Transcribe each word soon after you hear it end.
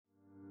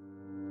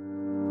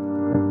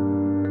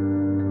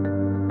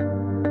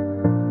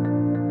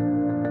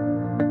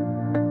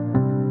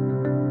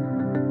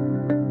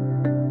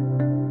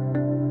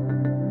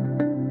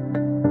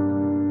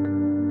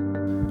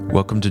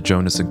Welcome to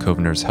Jonas and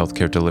Kovner's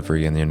Healthcare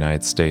Delivery in the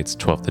United States,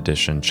 12th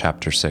edition,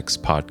 Chapter 6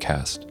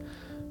 podcast,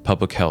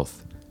 Public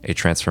Health, a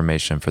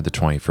Transformation for the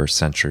 21st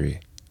Century.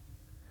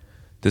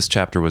 This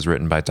chapter was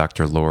written by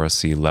Dr. Laura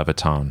C.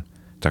 Levitan,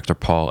 Dr.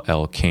 Paul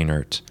L.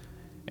 Kahnert,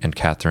 and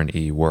Catherine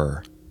E.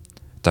 Wurr.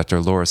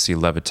 Dr. Laura C.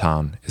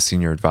 Levitan is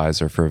Senior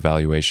Advisor for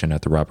Evaluation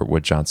at the Robert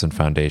Wood Johnson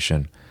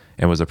Foundation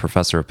and was a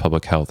Professor of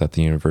Public Health at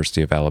the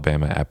University of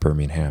Alabama at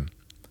Birmingham.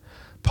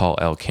 Paul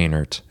L.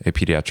 Kahnert, a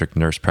pediatric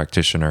nurse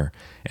practitioner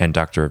and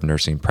Doctor of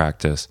Nursing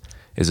Practice,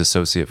 is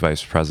Associate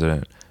Vice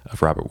President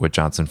of Robert Wood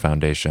Johnson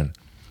Foundation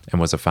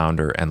and was a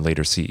founder and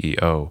later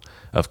CEO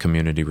of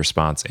Community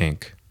Response,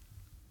 Inc.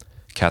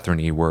 Catherine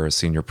E. Wurr is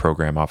Senior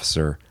Program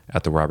Officer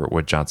at the Robert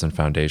Wood Johnson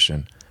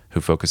Foundation, who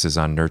focuses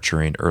on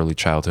nurturing early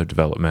childhood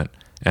development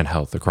and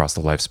health across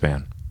the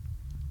lifespan.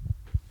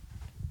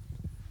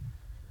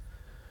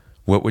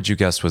 What would you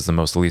guess was the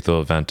most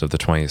lethal event of the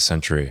 20th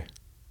century?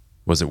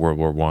 Was it World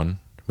War I,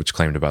 which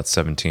claimed about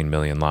 17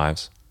 million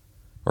lives?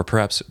 Or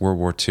perhaps World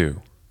War II,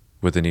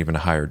 with an even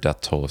higher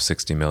death toll of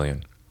 60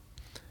 million?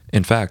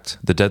 In fact,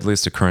 the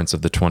deadliest occurrence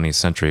of the 20th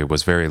century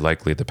was very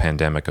likely the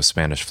pandemic of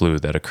Spanish flu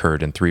that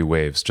occurred in 3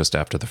 waves just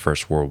after the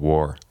First World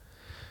War.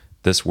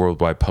 This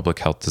worldwide public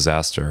health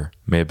disaster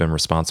may have been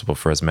responsible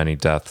for as many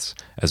deaths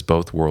as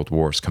both world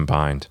wars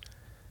combined.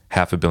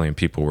 500 million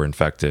people were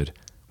infected,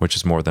 which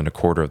is more than a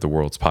quarter of the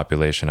world's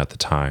population at the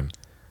time,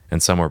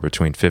 and somewhere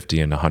between 50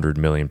 and 100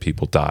 million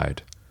people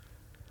died.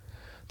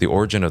 The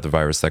origin of the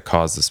virus that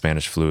caused the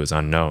Spanish flu is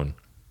unknown,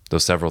 though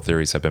several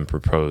theories have been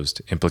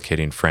proposed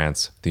implicating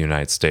France, the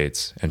United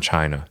States, and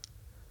China.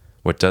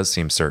 What does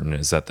seem certain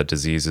is that the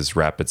disease's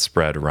rapid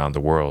spread around the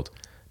world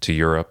to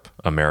Europe,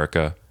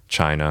 America,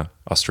 China,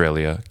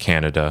 Australia,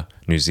 Canada,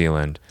 New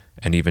Zealand,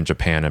 and even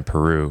Japan and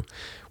Peru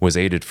was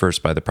aided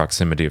first by the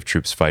proximity of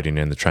troops fighting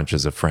in the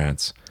trenches of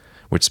France,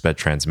 which sped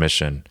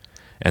transmission,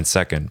 and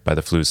second by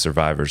the flu's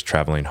survivors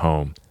traveling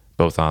home,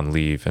 both on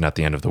leave and at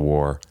the end of the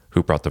war,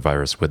 who brought the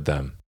virus with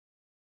them.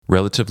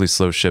 Relatively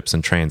slow ships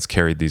and trains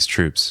carried these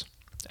troops.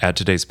 Add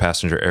today's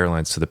passenger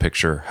airlines to the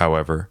picture,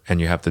 however,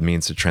 and you have the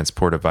means to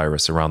transport a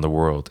virus around the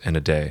world in a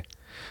day.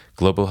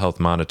 Global health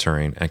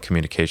monitoring and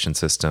communication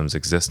systems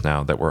exist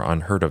now that were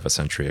unheard of a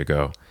century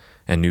ago,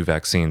 and new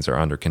vaccines are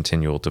under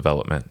continual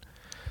development.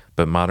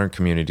 But modern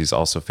communities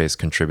also face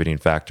contributing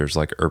factors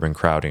like urban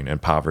crowding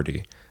and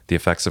poverty, the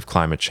effects of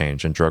climate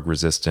change, and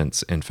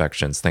drug-resistant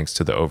infections thanks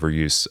to the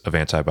overuse of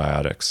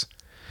antibiotics.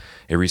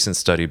 A recent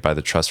study by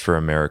the Trust for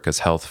America's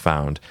Health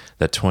found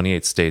that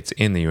 28 states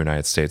in the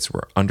United States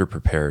were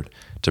underprepared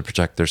to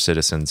protect their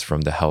citizens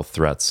from the health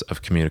threats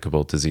of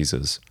communicable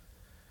diseases.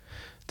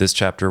 This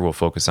chapter will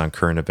focus on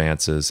current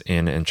advances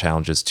in and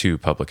challenges to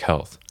public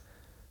health.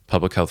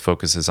 Public health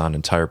focuses on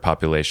entire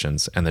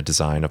populations and the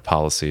design of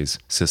policies,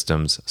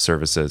 systems,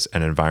 services,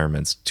 and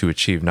environments to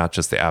achieve not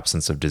just the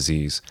absence of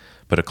disease,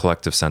 but a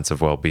collective sense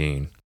of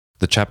well-being.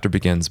 The chapter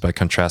begins by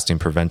contrasting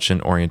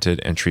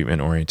prevention-oriented and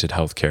treatment-oriented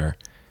healthcare,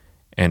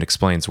 and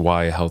explains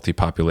why a healthy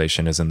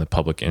population is in the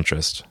public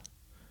interest.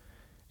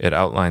 It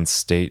outlines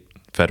state,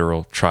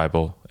 federal,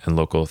 tribal, and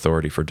local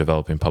authority for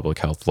developing public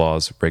health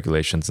laws,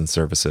 regulations, and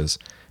services,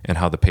 and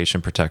how the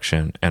Patient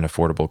Protection and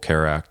Affordable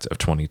Care Act of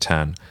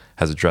 2010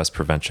 has addressed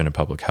prevention in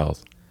public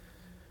health.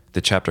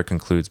 The chapter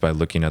concludes by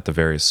looking at the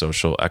various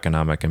social,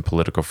 economic, and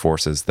political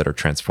forces that are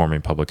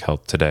transforming public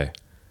health today.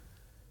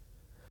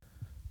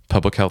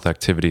 Public health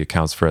activity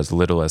accounts for as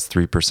little as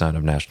 3%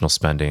 of national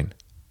spending,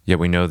 yet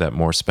we know that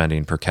more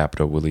spending per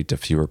capita will lead to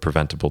fewer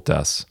preventable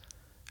deaths.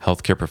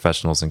 Healthcare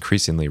professionals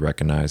increasingly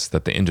recognize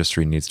that the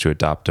industry needs to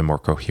adopt a more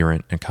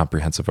coherent and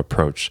comprehensive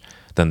approach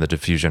than the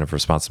diffusion of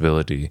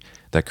responsibility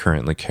that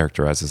currently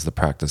characterizes the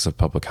practice of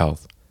public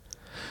health.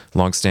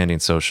 Long-standing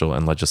social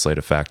and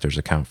legislative factors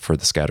account for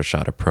the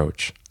scattershot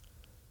approach.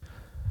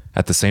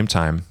 At the same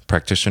time,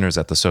 practitioners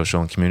at the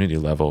social and community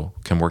level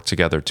can work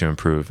together to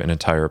improve an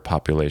entire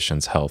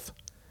population's health.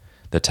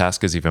 The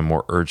task is even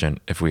more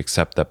urgent if we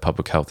accept that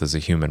public health is a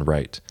human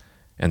right,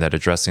 and that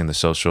addressing the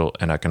social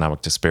and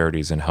economic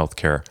disparities in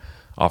healthcare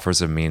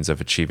offers a means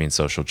of achieving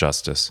social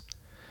justice.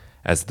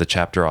 As the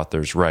chapter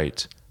authors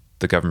write,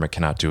 the government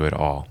cannot do it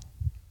all.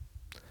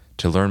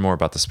 To learn more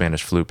about the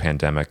Spanish flu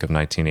pandemic of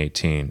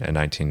 1918 and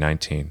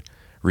 1919,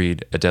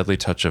 read A Deadly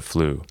Touch of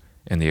Flu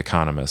in The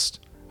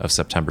Economist of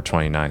September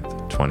 29,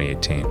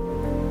 2018.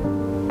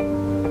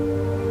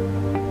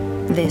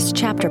 This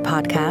chapter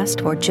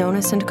podcast for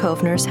Jonas and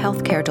Kovner's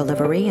Healthcare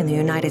Delivery in the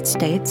United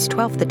States,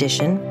 12th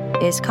edition,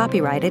 is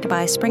copyrighted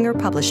by Springer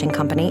Publishing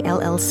Company,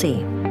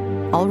 LLC.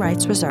 All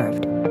rights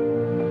reserved.